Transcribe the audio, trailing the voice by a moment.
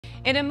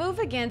In a move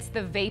against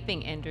the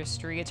vaping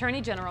industry, Attorney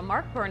General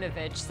Mark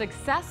Brnovich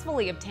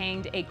successfully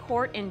obtained a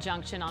court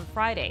injunction on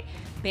Friday,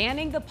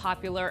 banning the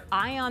popular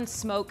Ion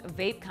Smoke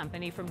vape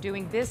company from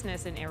doing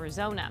business in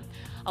Arizona.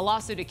 A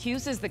lawsuit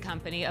accuses the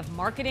company of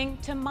marketing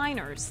to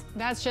minors.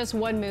 That's just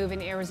one move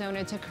in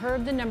Arizona to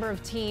curb the number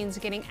of teens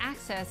getting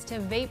access to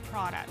vape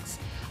products.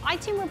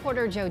 I-Team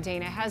reporter Joe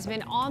Dana has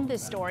been on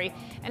this story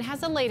and has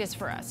the latest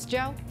for us.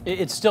 Joe?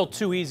 It's still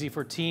too easy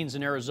for teens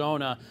in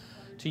Arizona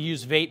to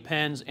use vape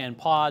pens and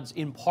pods.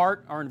 In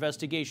part, our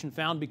investigation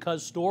found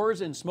because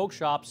stores and smoke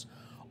shops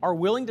are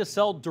willing to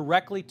sell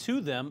directly to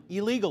them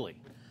illegally.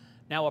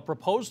 Now, a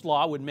proposed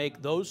law would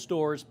make those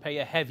stores pay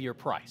a heavier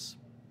price.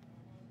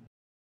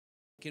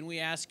 Can we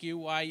ask you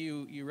why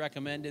you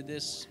recommended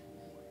this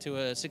to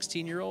a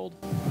 16-year-old?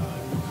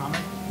 No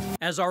comment.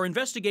 As our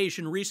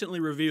investigation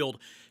recently revealed,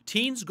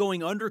 teens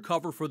going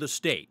undercover for the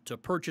state to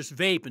purchase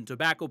vape and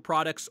tobacco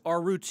products are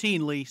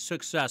routinely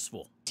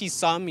successful. He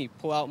saw me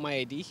pull out my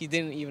ID. He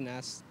didn't even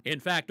ask. In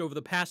fact, over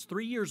the past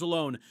 3 years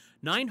alone,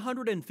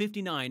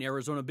 959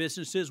 Arizona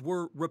businesses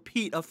were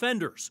repeat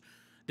offenders.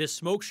 This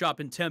smoke shop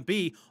in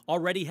Tempe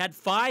already had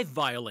 5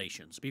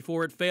 violations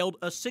before it failed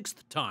a 6th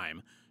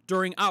time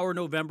during our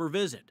November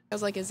visit. I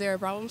was like, is there a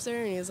problem, sir?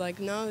 And he was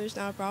like, no, there's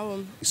not a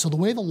problem. So the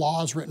way the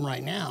law is written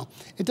right now,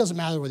 it doesn't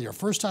matter whether you're a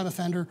first-time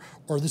offender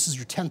or this is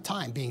your 10th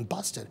time being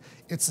busted.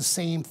 It's the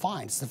same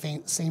fine. It's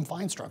the same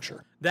fine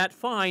structure. That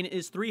fine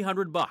is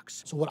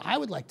 $300. So what I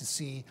would like to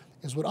see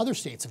is what other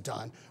states have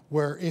done,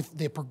 where if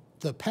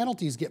the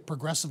penalties get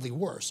progressively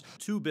worse.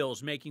 2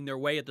 bills making their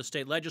way at the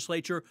state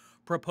legislature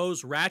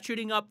propose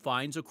ratcheting up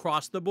fines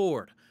across the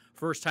board.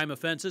 First-time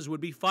offenses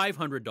would be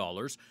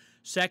 $500.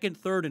 Second,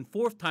 third, and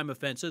fourth-time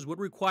offenses would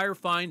require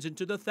fines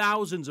into the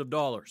thousands of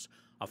dollars.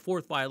 A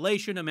 4th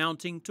violation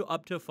amounting to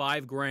up to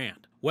 $5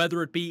 grand.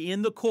 Whether it be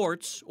in the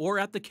courts or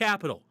at the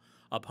Capitol,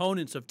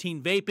 opponents of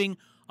teen vaping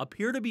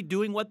appear to be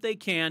doing what they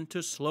can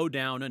to slow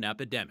down an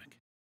epidemic.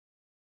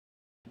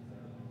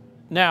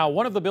 Now,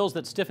 one of the bills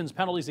that stiffens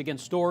penalties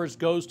against stores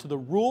goes to the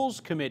Rules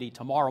Committee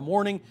tomorrow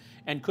morning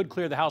and could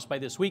clear the House by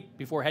this week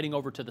before heading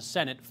over to the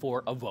Senate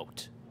for a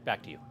vote.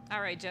 Back to you.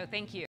 All right, Joe, thank you.